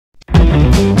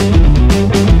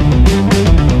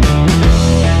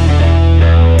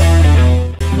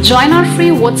Join our free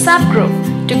WhatsApp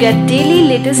group to get daily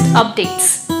latest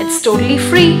updates. It's totally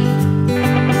free.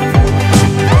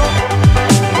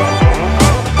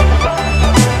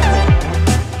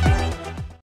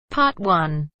 Part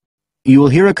 1. You will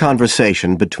hear a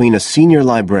conversation between a senior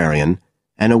librarian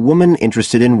and a woman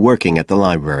interested in working at the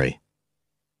library.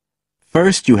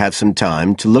 First, you have some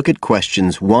time to look at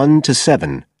questions 1 to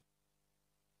 7.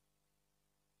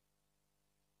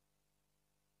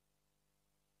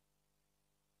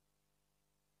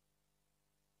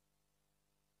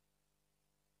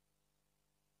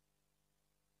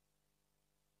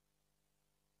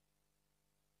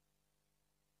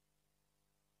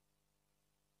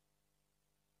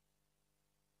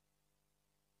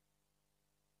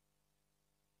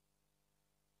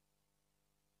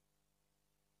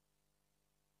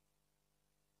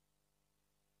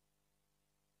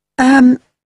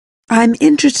 I'm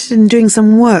interested in doing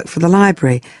some work for the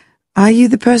library. Are you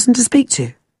the person to speak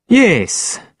to?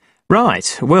 Yes.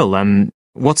 Right. Well,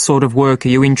 what sort of work are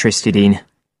you interested in?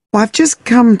 Well, I've just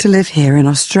come to live here in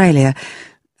Australia.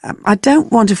 I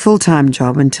don't want a full-time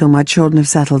job until my children have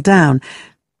settled down,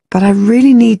 but I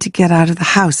really need to get out of the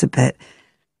house a bit.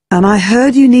 And I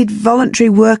heard you need voluntary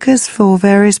workers for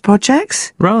various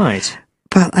projects. Right.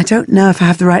 But I don't know if I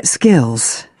have the right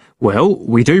skills. Well,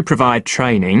 we do provide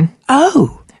training.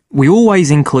 Oh! We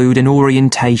always include an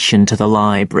orientation to the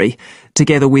library,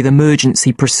 together with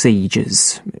emergency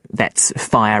procedures. That's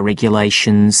fire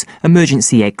regulations,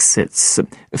 emergency exits,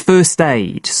 first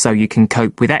aid so you can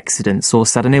cope with accidents or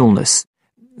sudden illness.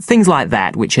 Things like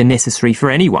that which are necessary for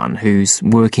anyone who's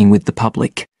working with the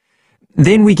public.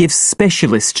 Then we give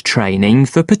specialist training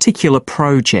for particular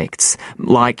projects,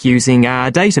 like using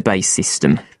our database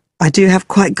system. I do have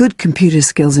quite good computer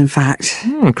skills, in fact.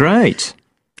 Oh, great.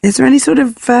 Is there any sort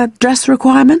of dress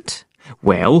requirement?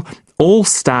 Well, all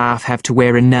staff have to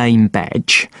wear a name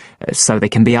badge, so they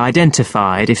can be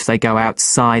identified if they go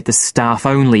outside the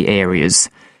staff-only areas.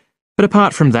 But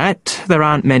apart from that, there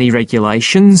aren't many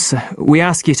regulations. We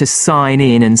ask you to sign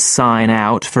in and sign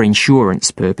out for insurance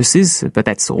purposes, but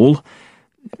that's all.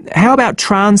 How about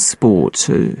transport?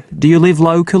 Do you live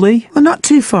locally? Well, not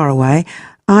too far away.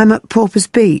 I'm at Paupers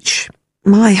Beach.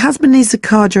 My husband needs a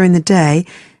car during the day,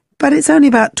 but it's only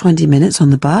about 20 minutes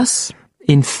on the bus.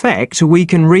 In fact, we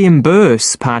can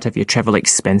reimburse part of your travel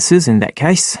expenses in that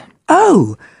case.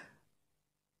 Oh!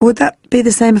 Would that be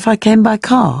the same if I came by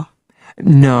car?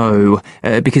 No,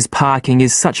 because parking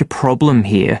is such a problem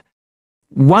here.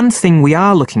 One thing we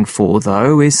are looking for,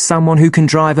 though, is someone who can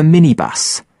drive a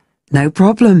minibus. No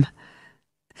problem.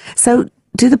 So,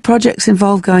 do the projects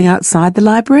involve going outside the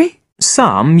library?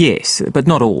 Some, yes, but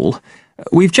not all.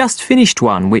 We've just finished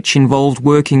one which involved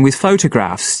working with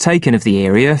photographs taken of the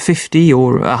area 50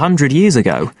 or 100 years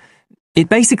ago. It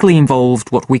basically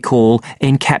involved what we call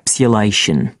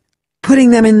encapsulation.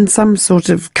 Putting them in some sort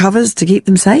of covers to keep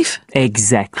them safe?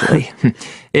 Exactly.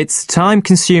 It's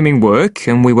time-consuming work,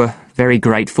 and we were very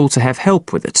grateful to have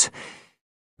help with it.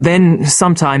 Then,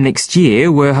 sometime next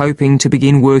year, we're hoping to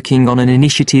begin working on an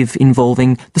initiative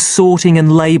involving the sorting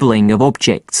and labelling of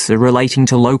objects relating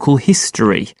to local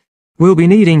history. We'll be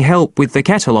needing help with the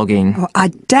cataloguing. Well,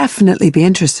 I'd definitely be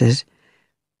interested.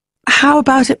 How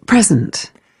about at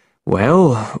present?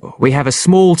 Well, we have a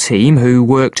small team who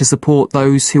work to support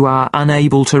those who are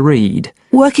unable to read.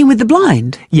 Working with the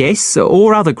blind? Yes,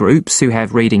 or other groups who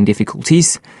have reading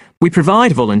difficulties. We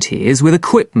provide volunteers with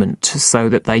equipment so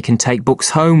that they can take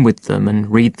books home with them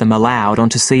and read them aloud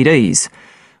onto CDs.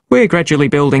 We're gradually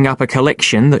building up a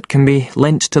collection that can be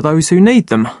lent to those who need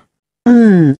them.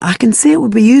 I can see it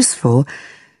would be useful,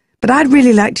 but I'd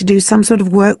really like to do some sort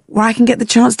of work where I can get the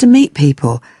chance to meet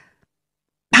people.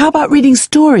 How about reading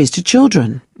stories to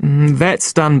children?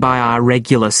 That's done by our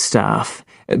regular staff.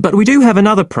 But we do have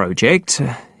another project.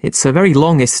 It's a very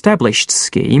long-established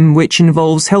scheme which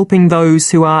involves helping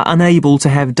those who are unable to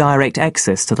have direct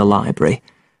access to the library.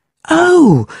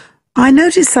 Oh, I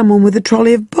noticed someone with a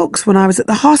trolley of books when I was at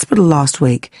the hospital last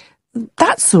week.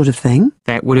 That sort of thing.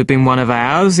 That would have been one of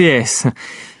ours, yes.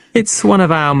 It's one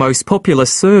of our most popular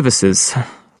services.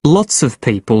 Lots of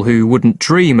people who wouldn't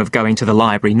dream of going to the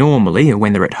library normally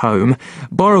when they're at home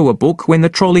borrow a book when the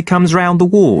trolley comes round the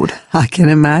ward. I can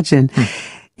imagine.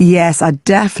 Yes, I'd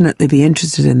definitely be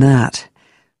interested in that.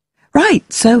 Right,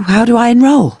 so how do I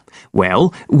enrol?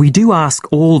 Well, we do ask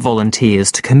all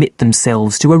volunteers to commit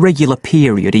themselves to a regular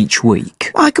period each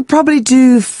week. I could probably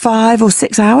do 5 or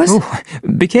 6 hours. Oh,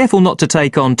 be careful not to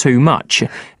take on too much.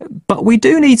 But we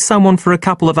do need someone for a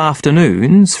couple of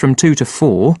afternoons from 2 to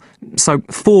 4, so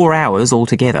 4 hours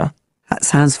altogether. That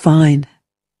sounds fine.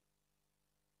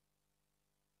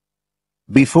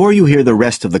 Before you hear the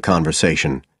rest of the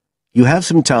conversation, you have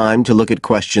some time to look at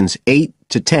questions 8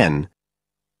 to 10.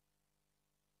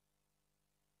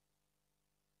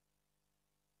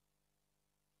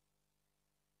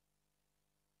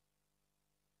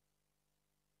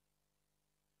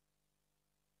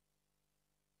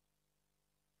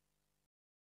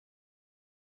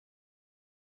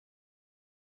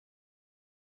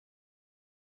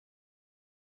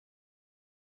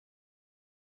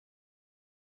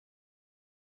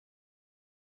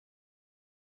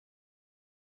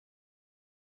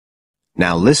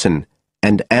 Now listen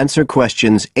and answer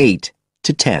questions 8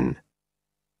 to 10.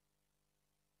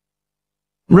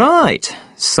 Right,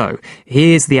 so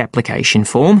here's the application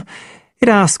form. It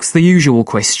asks the usual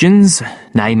questions,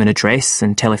 name and address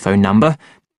and telephone number.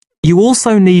 You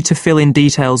also need to fill in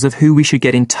details of who we should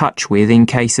get in touch with in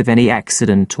case of any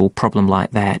accident or problem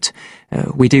like that.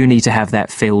 We do need to have that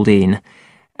filled in.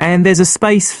 And there's a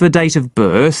space for date of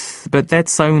birth, but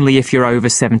that's only if you're over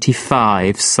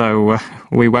 75, so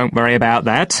we won't worry about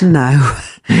that. No.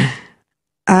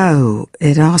 Oh,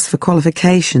 it asks for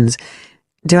qualifications.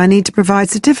 Do I need to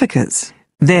provide certificates?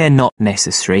 They're not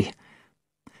necessary.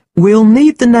 We'll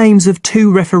need the names of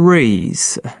 2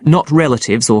 referees, not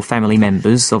relatives or family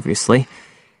members, obviously.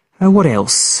 What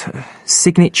else?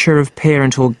 Signature of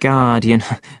parent or guardian.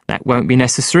 That won't be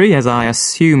necessary, as I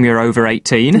assume you're over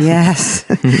 18. Yes.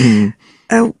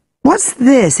 What's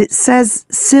this? It says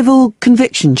civil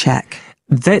conviction check.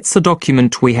 That's a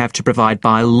document we have to provide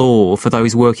by law for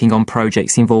those working on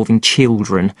projects involving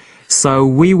children, so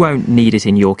we won't need it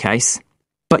in your case.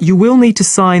 But you will need to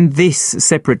sign this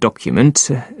separate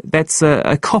document. That's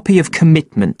a copy of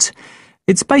commitment.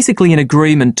 It's basically an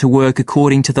agreement to work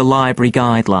according to the library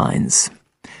guidelines.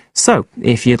 So,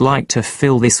 if you'd like to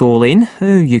fill this all in,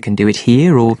 you can do it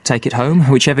here or take it home,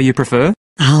 whichever you prefer.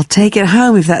 I'll take it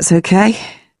home if that's okay.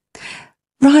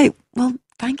 Right, well,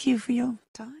 thank you for your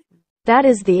time. That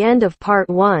is the end of part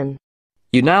 1.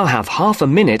 You now have half a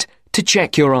minute to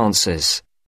check your answers.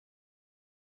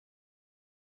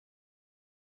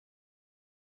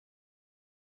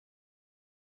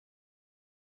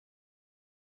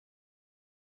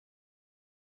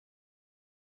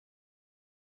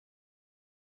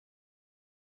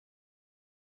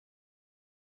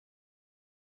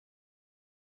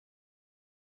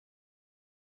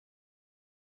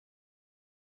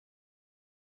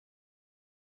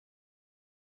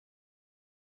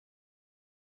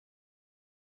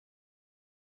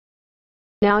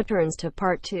 Now turns to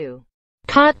part 2.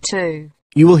 Part 2.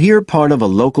 You will hear part of a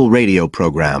local radio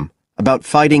program about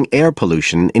fighting air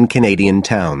pollution in Canadian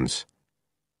towns.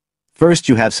 First,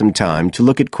 you have some time to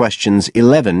look at questions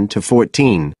 11 to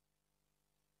 14.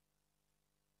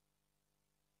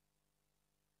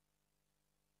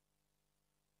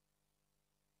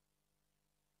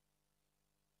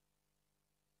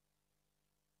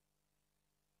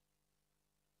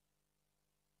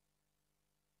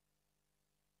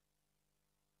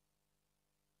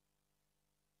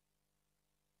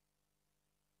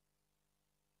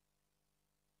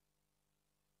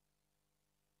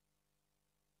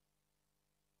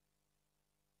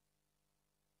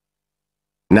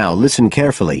 Now listen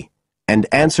carefully and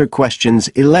answer questions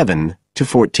 11 to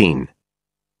 14.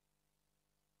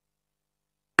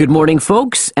 Good morning,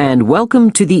 folks, and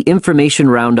welcome to the information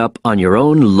roundup on your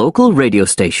own local radio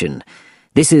station.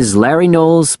 This is Larry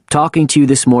Knowles talking to you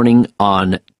this morning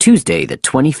on Tuesday, the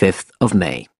 25th of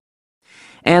May.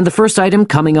 And the first item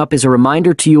coming up is a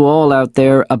reminder to you all out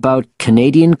there about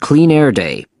Canadian Clean Air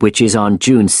Day, which is on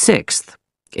June 6th.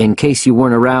 In case you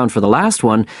weren't around for the last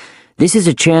one, this is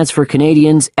a chance for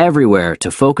Canadians everywhere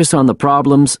to focus on the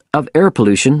problems of air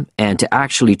pollution and to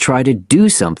actually try to do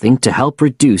something to help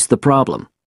reduce the problem.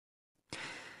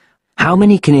 How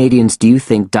many Canadians do you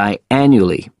think die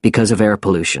annually because of air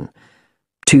pollution?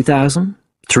 2,000?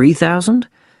 3,000?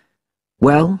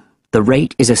 Well, the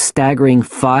rate is a staggering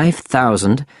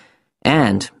 5,000,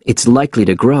 and it's likely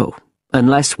to grow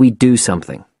unless we do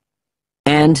something.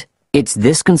 And it's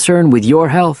this concern with your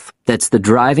health that's the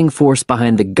driving force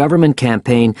behind the government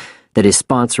campaign that is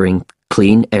sponsoring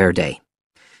Clean Air Day.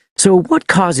 So what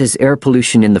causes air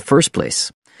pollution in the first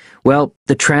place? Well,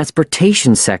 the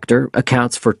transportation sector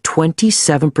accounts for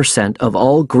 27% of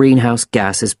all greenhouse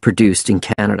gases produced in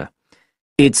Canada.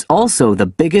 It's also the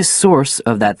biggest source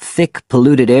of that thick,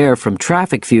 polluted air from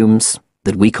traffic fumes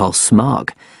that we call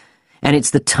smog. And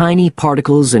it's the tiny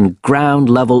particles and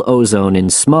ground-level ozone in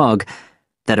smog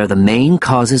that are the main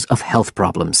causes of health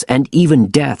problems and even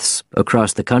deaths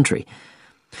across the country.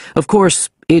 Of course,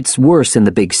 it's worse in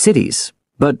the big cities,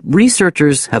 but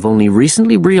researchers have only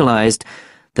recently realized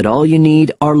that all you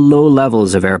need are low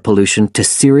levels of air pollution to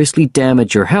seriously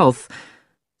damage your health,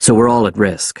 so we're all at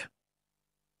risk.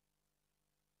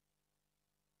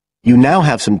 You now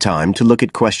have some time to look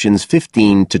at questions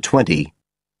 15 to 20.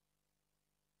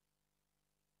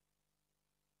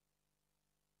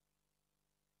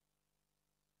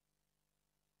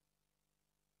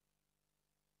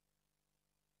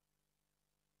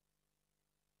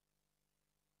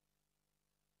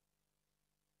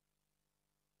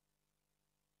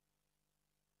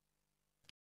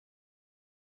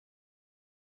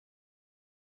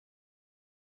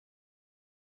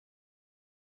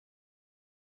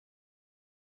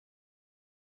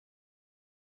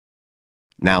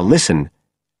 Now listen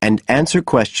and answer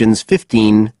questions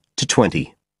 15 to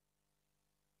 20.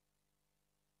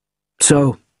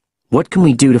 So, what can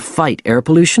we do to fight air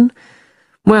pollution?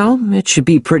 Well, it should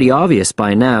be pretty obvious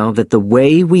by now that the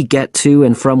way we get to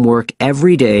and from work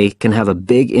every day can have a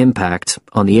big impact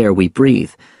on the air we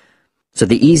breathe. So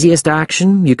the easiest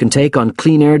action you can take on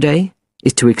Clean Air Day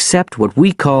is to accept what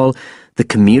we call the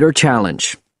commuter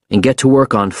challenge and get to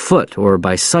work on foot or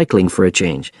by cycling for a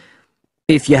change.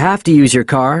 If you have to use your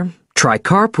car, try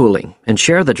carpooling and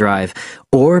share the drive,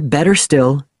 or better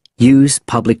still, use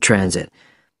public transit.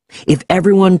 If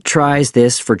everyone tries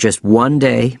this for just one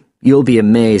day, you'll be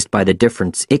amazed by the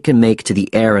difference it can make to the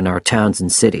air in our towns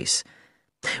and cities.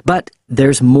 But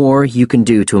there's more you can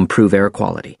do to improve air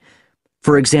quality.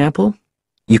 For example,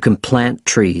 you can plant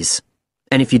trees.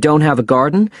 And if you don't have a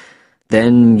garden,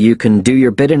 then you can do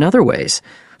your bit in other ways.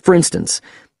 For instance,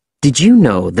 did you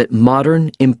know that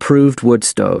modern, improved wood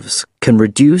stoves can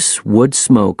reduce wood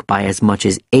smoke by as much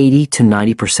as 80 to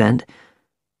 90%?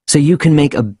 So you can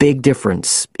make a big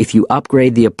difference if you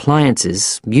upgrade the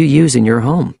appliances you use in your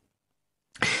home.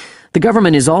 The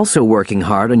government is also working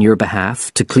hard on your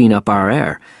behalf to clean up our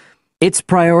air. Its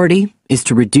priority is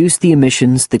to reduce the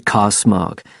emissions that cause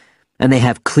smog, and they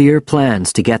have clear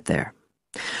plans to get there.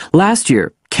 Last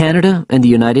year, Canada and the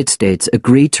United States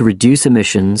agreed to reduce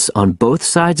emissions on both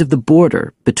sides of the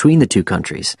border between the two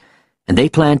countries, and they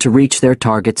plan to reach their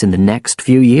targets in the next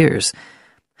few years.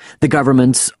 The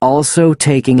government's also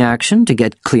taking action to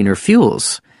get cleaner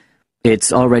fuels.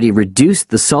 It's already reduced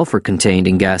the sulfur contained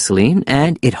in gasoline,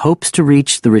 and it hopes to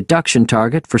reach the reduction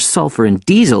target for sulfur in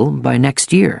diesel by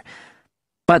next year.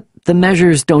 But the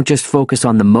measures don't just focus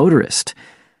on the motorist.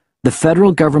 The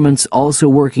federal government's also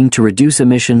working to reduce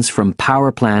emissions from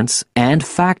power plants and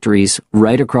factories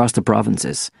right across the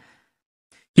provinces.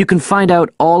 You can find out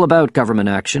all about government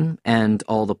action and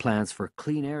all the plans for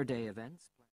Clean Air Day events.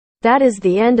 That is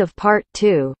the end of part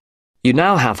 2. You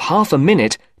now have half a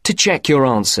minute to check your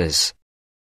answers.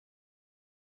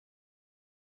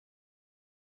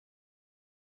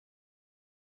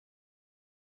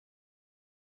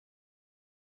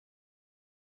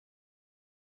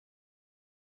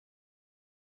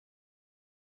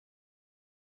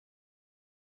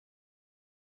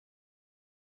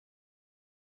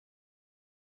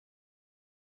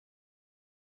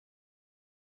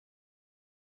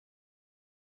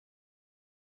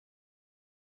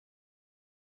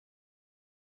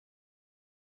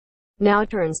 Now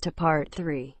turns to part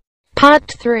 3.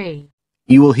 Part 3.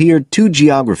 You will hear two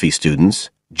geography students,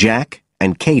 Jack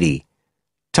and Katie,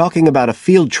 talking about a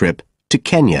field trip to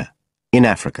Kenya in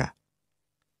Africa.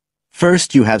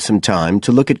 First, you have some time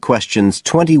to look at questions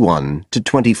 21 to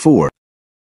 24.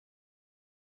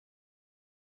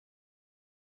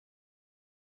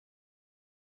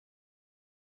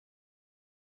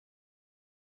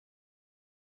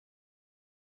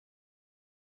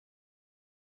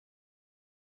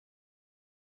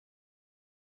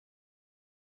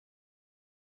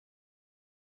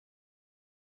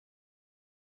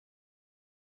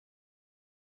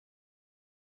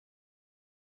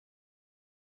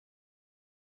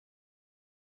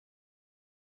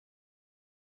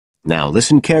 Now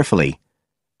listen carefully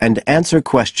and answer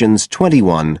questions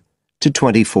 21 to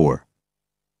 24.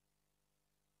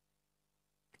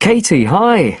 Katie,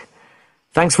 hi.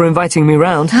 Thanks for inviting me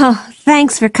round. Oh,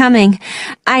 thanks for coming.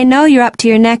 I know you're up to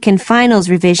your neck in finals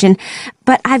revision,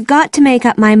 but I've got to make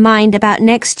up my mind about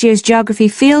next year's geography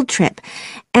field trip,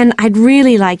 and I'd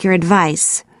really like your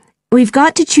advice. We've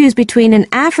got to choose between an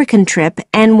African trip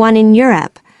and one in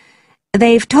Europe.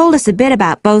 They've told us a bit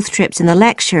about both trips in the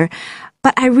lecture,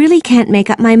 but I really can't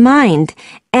make up my mind,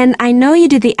 and I know you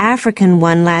did the African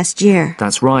one last year.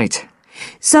 That's right.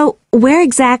 So, where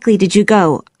exactly did you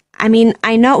go? I mean,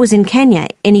 I know it was in Kenya,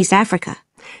 in East Africa.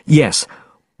 Yes.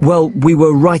 Well, we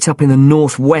were right up in the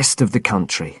northwest of the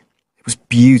country. It was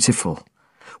beautiful.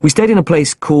 We stayed in a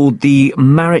place called the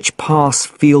Marich Pass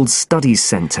Field Studies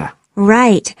Centre.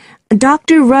 Right.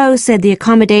 Dr. Rowe said the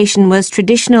accommodation was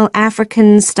traditional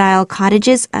African-style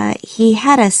cottages. He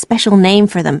had a special name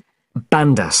for them.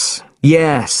 Bandas.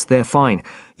 Yes, they're fine.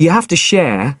 You have to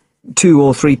share, 2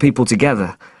 or 3 people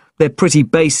together. They're pretty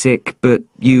basic, but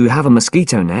you have a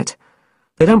mosquito net.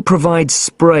 They don't provide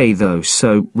spray, though,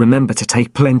 so remember to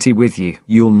take plenty with you.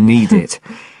 You'll need it.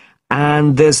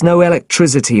 And there's no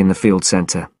electricity in the field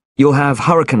centre. You'll have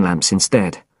hurricane lamps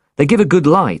instead. They give a good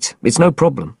light. It's no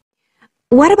problem.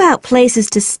 What about places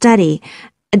to study?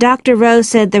 Dr. Rowe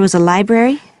said there was a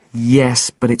library?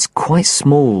 Yes, but it's quite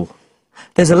small.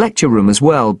 There's a lecture room as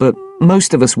well, but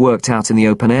most of us worked out in the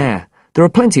open air. There are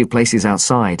plenty of places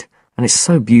outside, and it's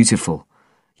so beautiful.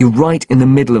 You're right in the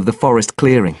middle of the forest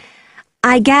clearing.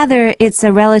 I gather it's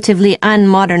a relatively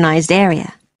unmodernized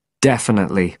area.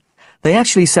 Definitely. They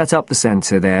actually set up the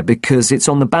centre there because it's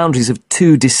on the boundaries of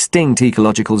 2 distinct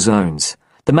ecological zones.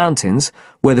 The mountains,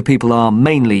 where the people are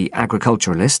mainly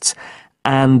agriculturalists,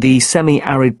 and the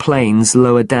semi-arid plains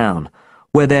lower down,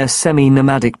 where they're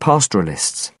semi-nomadic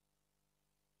pastoralists.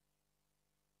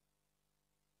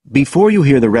 Before you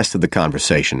hear the rest of the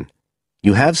conversation,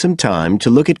 you have some time to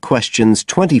look at questions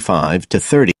 25 to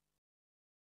 30.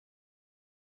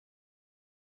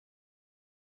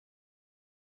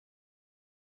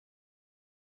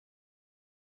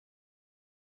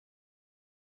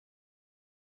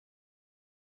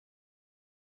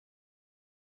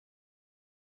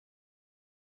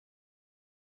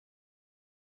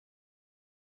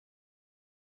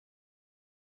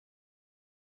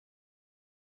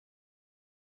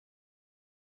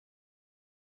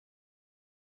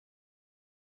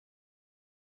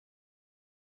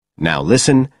 Now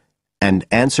listen and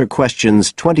answer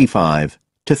questions 25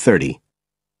 to 30.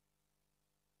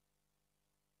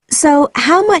 So,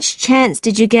 how much chance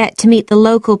did you get to meet the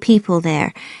local people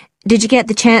there? Did you get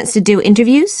the chance to do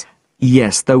interviews?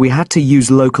 Yes, though we had to use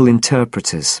local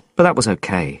interpreters, but that was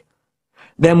okay.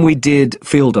 Then we did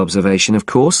field observation, of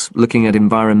course, looking at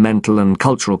environmental and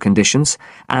cultural conditions,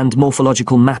 and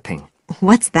morphological mapping.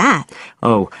 What's that?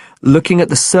 Oh, looking at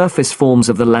the surface forms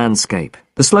of the landscape,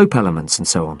 the slope elements and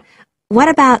so on. What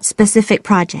about specific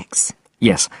projects?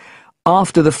 Yes.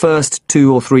 After the first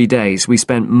 2 or 3 days, we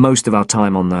spent most of our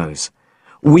time on those.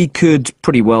 We could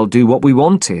pretty well do what we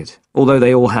wanted, although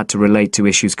they all had to relate to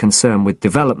issues concerned with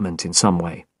development in some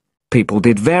way. People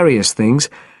did various things.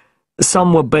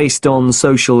 Some were based on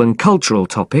social and cultural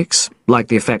topics, like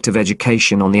the effect of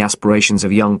education on the aspirations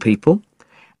of young people,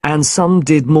 and some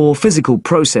did more physical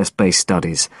process-based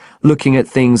studies, looking at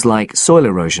things like soil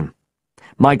erosion.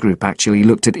 My group actually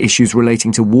looked at issues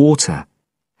relating to water,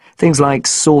 things like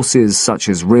sources such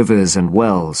as rivers and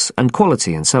wells, and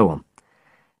quality and so on.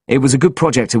 It was a good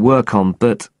project to work on,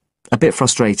 but a bit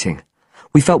frustrating.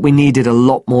 We felt we needed a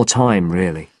lot more time,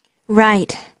 really.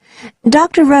 Right.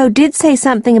 Dr. Rowe did say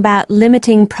something about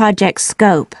limiting project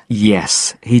scope.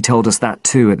 Yes, he told us that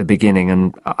too at the beginning,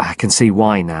 and I can see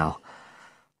why now.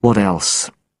 What else?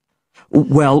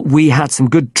 Well, we had some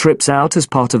good trips out as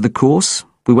part of the course.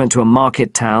 We went to a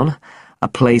market town, a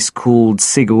place called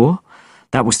Sigor.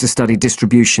 That was to study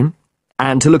distribution.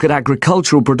 And to look at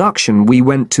agricultural production, we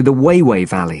went to the Weiwei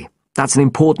Valley. That's an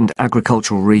important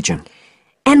agricultural region.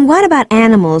 And what about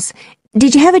animals?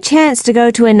 Did you have a chance to go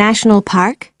to a national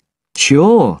park?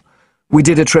 Sure. We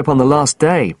did a trip on the last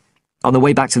day, on the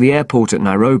way back to the airport at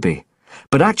Nairobi.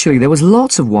 But actually there was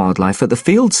lots of wildlife at the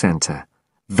field centre.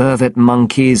 Vervet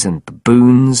monkeys and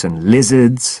baboons and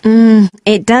lizards.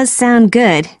 It does sound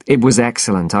good. It was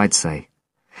excellent, I'd say.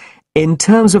 In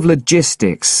terms of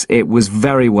logistics, it was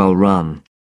very well run.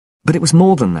 But it was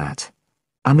more than that.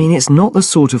 I mean, it's not the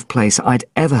sort of place I'd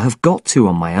ever have got to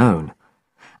on my own.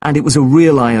 And it was a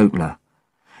real eye-opener.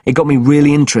 It got me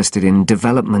really interested in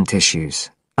development issues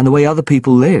and the way other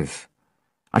people live.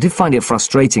 I did find it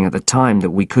frustrating at the time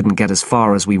that we couldn't get as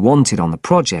far as we wanted on the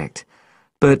project.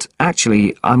 But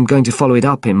actually, I'm going to follow it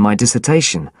up in my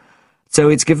dissertation. So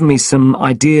it's given me some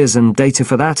ideas and data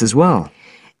for that as well.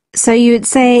 So you'd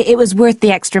say it was worth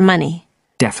the extra money?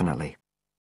 Definitely.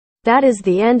 That is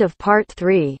the end of part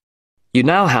 3. You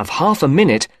now have half a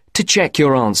minute to check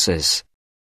your answers.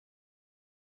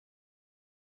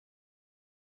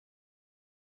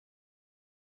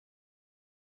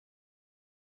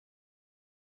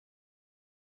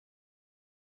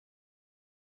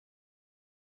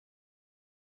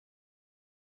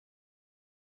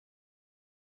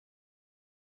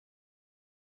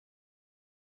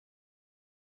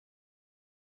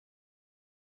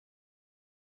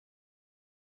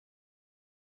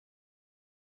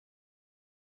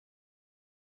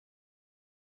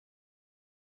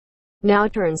 Now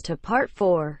turns to part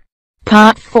 4.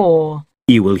 Part 4.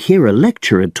 You will hear a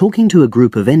lecturer talking to a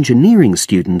group of engineering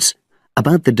students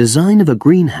about the design of a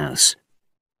greenhouse.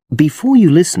 Before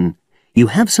you listen, you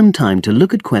have some time to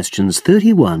look at questions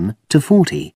 31 to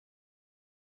 40.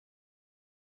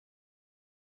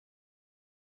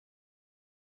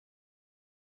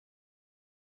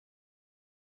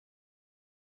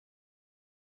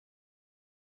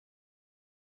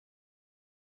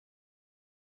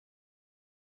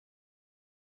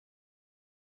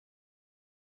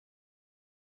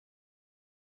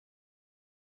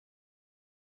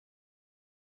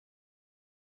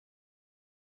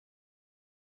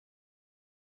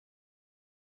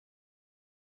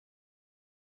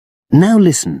 Now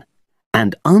listen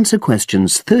and answer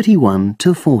questions 31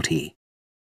 to 40.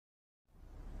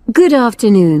 Good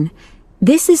afternoon.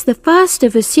 This is the first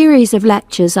of a series of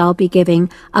lectures I'll be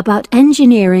giving about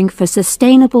engineering for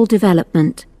sustainable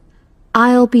development.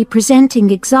 I'll be presenting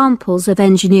examples of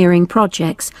engineering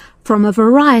projects from a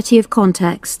variety of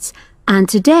contexts, and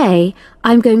today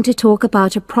I'm going to talk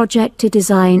about a project to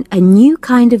design a new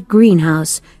kind of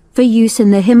greenhouse for use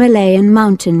in the Himalayan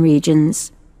mountain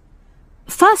regions.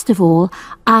 First of all,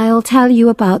 I'll tell you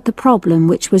about the problem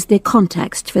which was the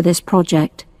context for this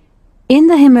project. In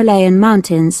the Himalayan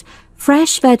mountains,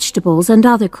 fresh vegetables and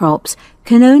other crops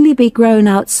can only be grown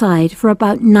outside for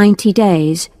about 90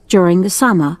 days during the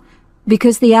summer,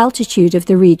 because the altitude of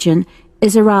the region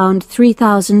is around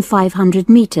 3,500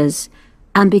 meters,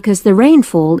 and because the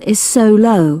rainfall is so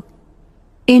low.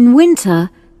 In winter,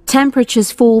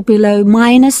 temperatures fall below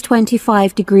minus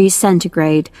 25 degrees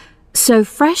centigrade, so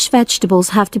fresh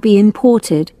vegetables have to be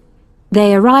imported.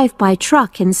 They arrive by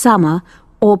truck in summer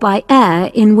or by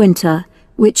air in winter,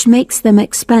 which makes them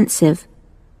expensive.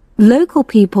 Local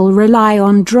people rely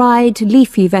on dried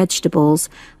leafy vegetables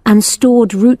and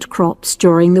stored root crops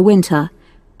during the winter,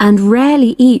 and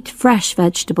rarely eat fresh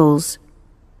vegetables.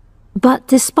 But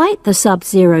despite the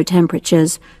sub-zero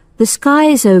temperatures, the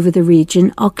skies over the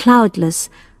region are cloudless,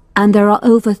 and there are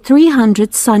over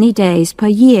 300 sunny days per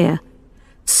year.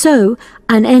 So,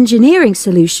 an engineering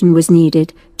solution was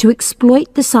needed to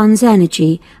exploit the sun's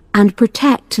energy and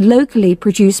protect locally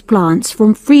produced plants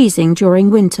from freezing during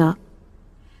winter.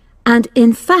 And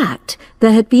in fact,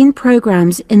 there had been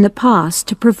programs in the past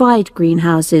to provide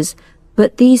greenhouses,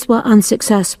 but these were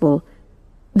unsuccessful.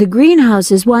 The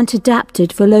greenhouses weren't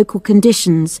adapted for local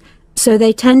conditions, so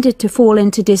they tended to fall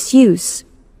into disuse.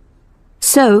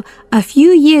 So, a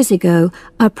few years ago,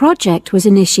 a project was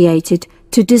initiated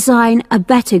to design a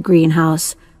better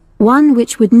greenhouse, one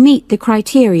which would meet the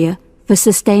criteria for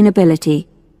sustainability.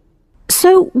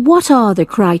 So, what are the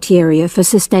criteria for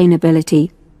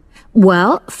sustainability?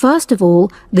 Well, first of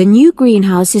all, the new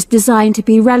greenhouse is designed to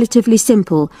be relatively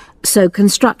simple, so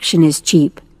construction is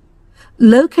cheap.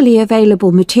 Locally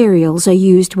available materials are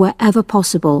used wherever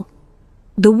possible.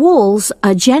 The walls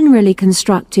are generally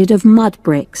constructed of mud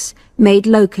bricks, made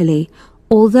locally,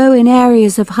 although in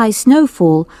areas of high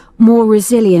snowfall, more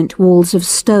resilient walls of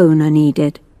stone are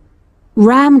needed.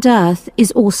 Rammed earth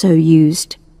is also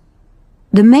used.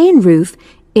 The main roof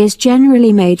is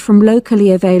generally made from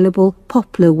locally available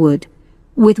poplar wood,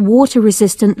 with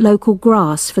water-resistant local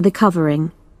grass for the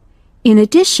covering. In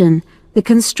addition, the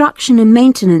construction and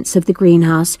maintenance of the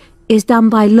greenhouse is done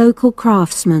by local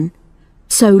craftsmen,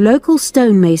 so local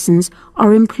stonemasons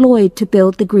are employed to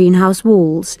build the greenhouse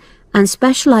walls, and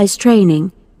specialized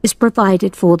training is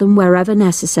provided for them wherever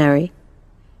necessary.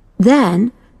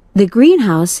 Then, the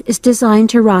greenhouse is designed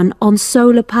to run on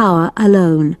solar power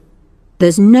alone.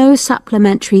 There's no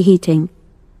supplementary heating.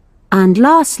 And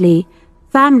lastly,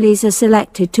 families are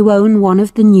selected to own one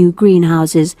of the new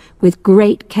greenhouses with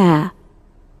great care.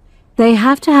 They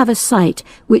have to have a site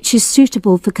which is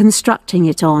suitable for constructing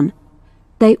it on.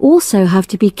 They also have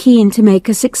to be keen to make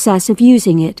a success of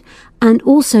using it, and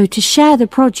also to share the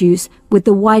produce with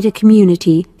the wider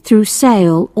community through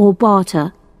sale or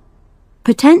barter.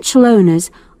 Potential owners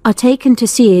are taken to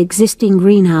see existing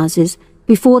greenhouses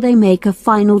before they make a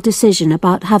final decision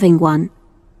about having one.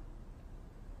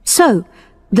 So,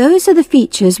 those are the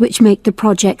features which make the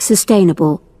project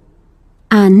sustainable.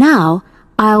 And now,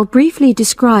 I'll briefly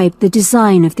describe the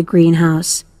design of the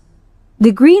greenhouse.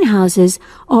 The greenhouses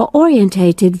are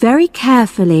orientated very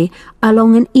carefully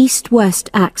along an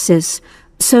east-west axis,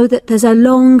 so that there's a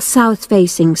long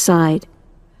south-facing side.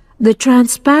 The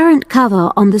transparent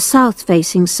cover on the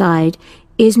south-facing side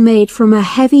is made from a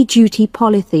heavy-duty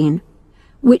polythene,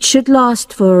 which should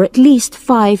last for at least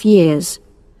 5 years.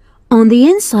 On the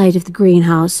inside of the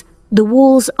greenhouse, the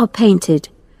walls are painted.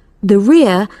 The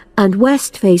rear and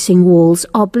west-facing walls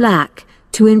are black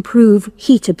to improve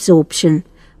heat absorption,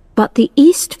 but the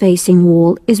east-facing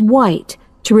wall is white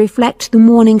to reflect the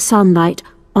morning sunlight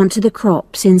onto the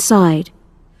crops inside.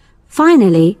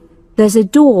 Finally, there's a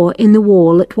door in the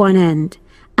wall at one end,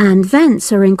 and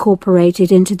vents are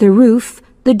incorporated into the roof,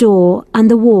 the door, and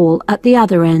the wall at the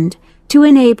other end to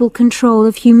enable control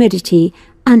of humidity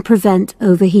and prevent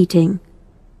overheating.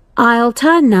 I'll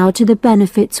turn now to the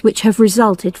benefits which have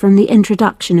resulted from the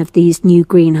introduction of these new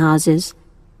greenhouses.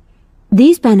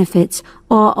 These benefits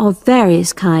are of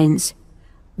various kinds,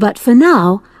 but for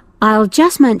now, I'll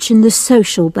just mention the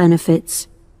social benefits.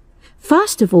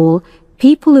 First of all,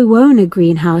 people who own a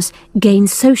greenhouse gain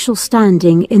social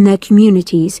standing in their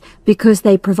communities because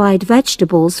they provide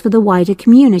vegetables for the wider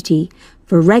community,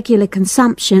 for regular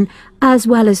consumption as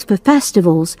well as for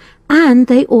festivals, and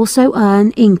they also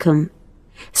earn income.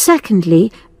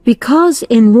 Secondly, because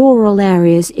in rural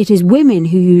areas it is women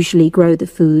who usually grow the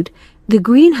food, the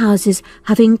greenhouses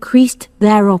have increased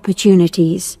their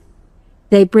opportunities.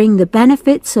 They bring the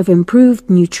benefits of improved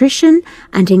nutrition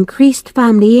and increased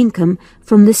family income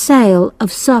from the sale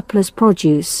of surplus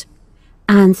produce.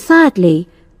 And thirdly,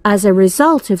 as a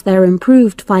result of their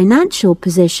improved financial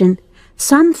position,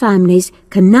 some families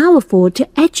can now afford to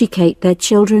educate their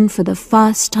children for the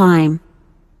first time.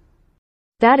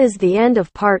 That is the end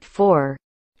of part 4.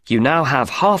 You now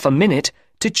have half a minute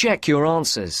to check your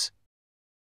answers.